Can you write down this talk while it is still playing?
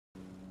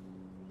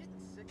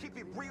Keep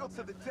it real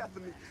to the death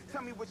of me.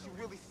 Tell me what you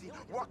really see.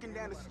 Walking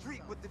down the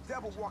street with the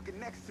devil walking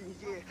next to me,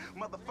 yeah.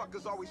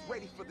 Motherfuckers always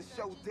ready for the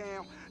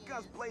showdown.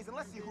 Guns blazing,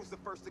 let's see who's the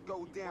first to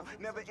go down.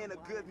 Never in a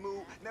good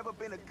mood, never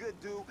been a good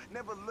dude.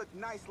 Never looked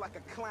nice like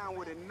a clown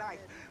with a knife.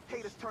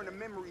 Haters turn to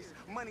memories,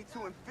 money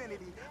to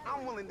infinity.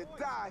 I'm willing to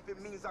die if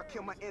it means I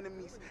kill my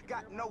enemies.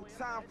 Got no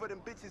time for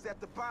them bitches at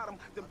the bottom.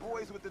 Them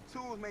boys with the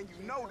tools, man,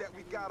 you know that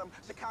we got them.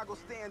 Chicago,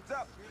 stand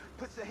up.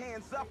 Put your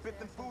hands up. If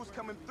them fools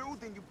coming through,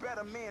 then you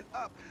better man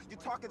up. Your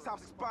talking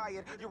time's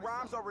expired. Your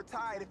rhymes are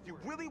retired. If you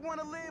really want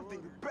to live,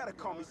 then you better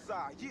call me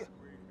sire. Yeah.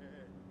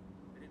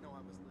 I didn't know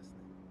I was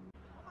listening.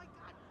 Oh my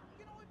God,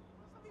 you know what?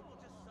 Some people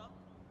just suck.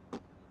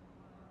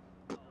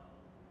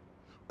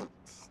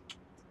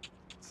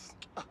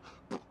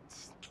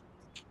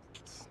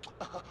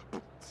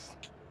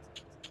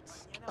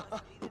 Mañana va a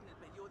salir en el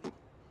periódico.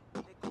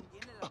 Le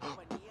conviene a la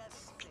compañía de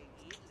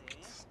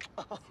seguirle, ¿eh?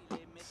 Si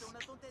le mete una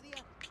tontería,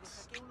 le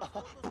saqué unas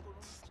fotos con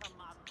un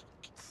chamaco.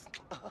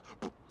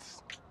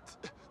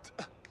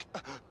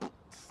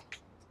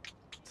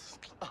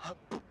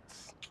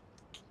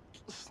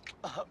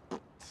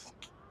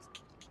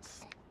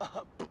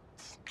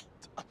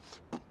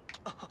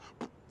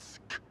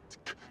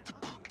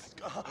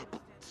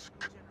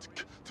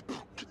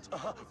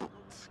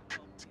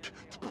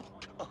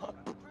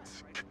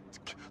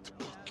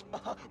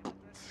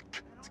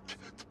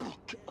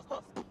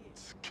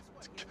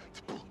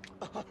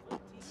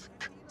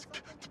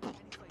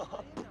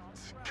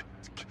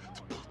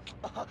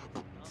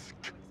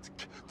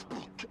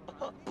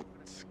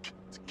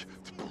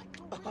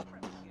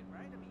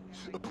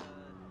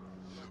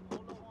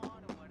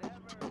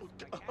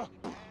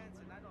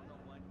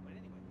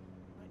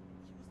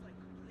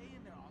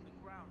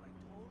 Like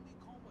totally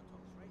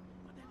comatose, right?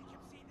 But then he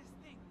kept saying this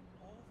thing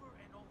over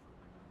and over,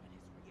 and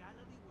his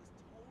reality was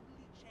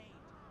totally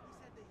changed. He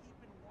said that he'd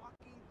been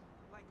walking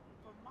like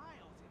for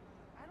miles, and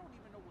I don't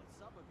even know what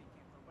suburb he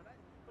came from, but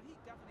he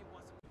definitely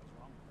wasn't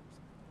wrong with him.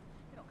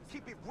 You know,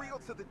 Keep it real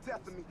to the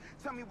death of me.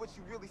 Tell me what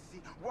you really see.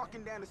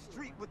 Walking down the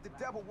street with the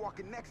devil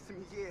walking next to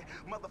me, yeah.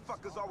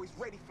 Motherfuckers always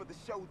ready for the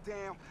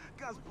showdown.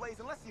 Guns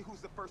blazing, let's see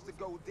who's the first to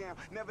go down.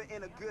 Never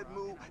in a good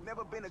mood,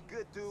 never been a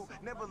good dude.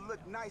 Never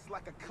looked nice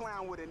like a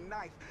clown with a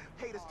knife.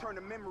 Haters turn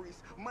to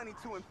memories, money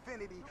to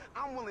infinity.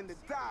 I'm willing to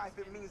die if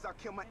it means I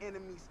kill my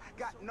enemies.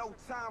 Got no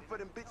time for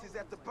them bitches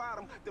at the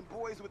bottom. Them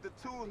boys with the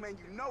tools, man,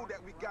 you know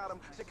that we got them.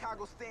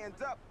 Chicago, stand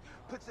up.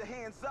 Put your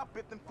hands up.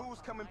 If them fools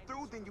coming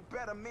through, then you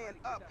better man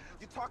up.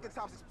 Your talking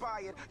time's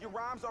expired. Your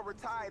rhymes are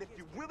retired. If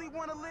you really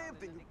want to live,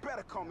 then you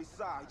better call me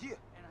sire. Yeah.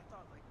 And I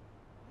thought, like,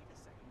 wait a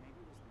second,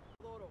 maybe it was.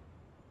 Doro,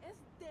 es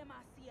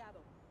demasiado.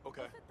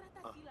 Okay. No se trata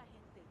así la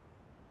gente.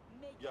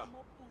 Me Yeah.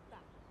 llamó puta.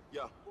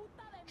 Yeah.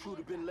 Puta de True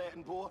to mierda. bin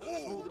Latin, boy.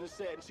 Smoother than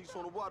satin sheets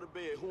on the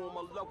waterbed. Who am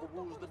I lover?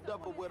 Rules the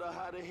devil with a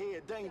hiding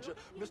head. Danger.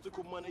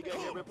 Mystical money got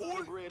hair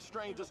and bread.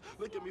 Strangers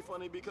look at me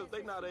funny because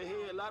they not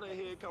ahead. A lot of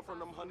head come from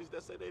them honeys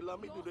that say they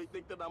love me. Do they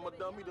think that I'm a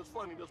dummy? That's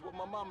funny. That's what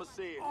my mama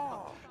said.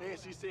 And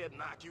she said,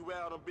 knock you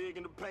out. I'm big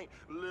in the paint.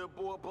 Little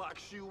boy,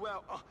 box you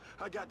out.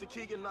 I got the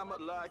key and I'ma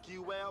lock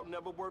you out.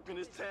 Never work in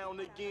this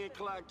town again.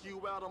 Clock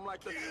you out. I'm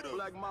like the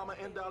Black Mama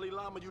and Dalai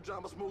Lama. You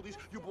drama smoothies.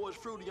 You boys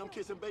fruity. I'm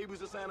kissing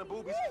babies and Santa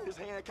boobies. His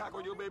hand cock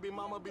on your baby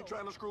mama be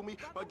trying to screw me.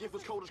 My gift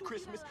was cold as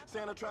Christmas.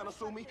 Santa trying to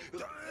sue me.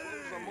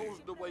 I'm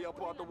Moses the way I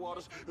part the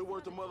waters. It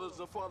worked the mothers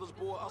and fathers,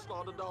 boy. I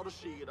started all the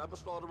shit. I've been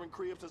slaughtering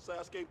cribs since I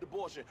escaped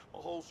abortion. A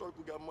whole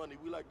circle got money.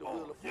 We like the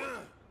wheel of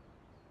fortune.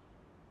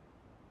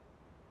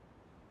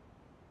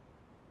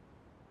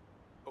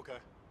 Okay.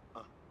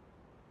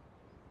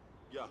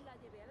 Yeah. La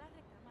llevé a la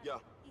recámara Yeah.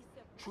 y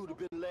se True to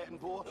puso bin Latin,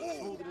 boy.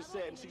 Smoother than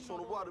satin sheets on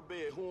the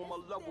waterbed. Who am I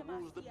lover?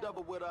 Rules the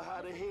devil with a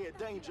hiding head.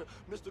 Danger.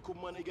 Mystical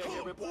money got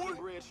hair and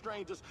bread.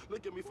 Strangers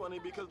look at me funny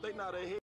because they not ahead.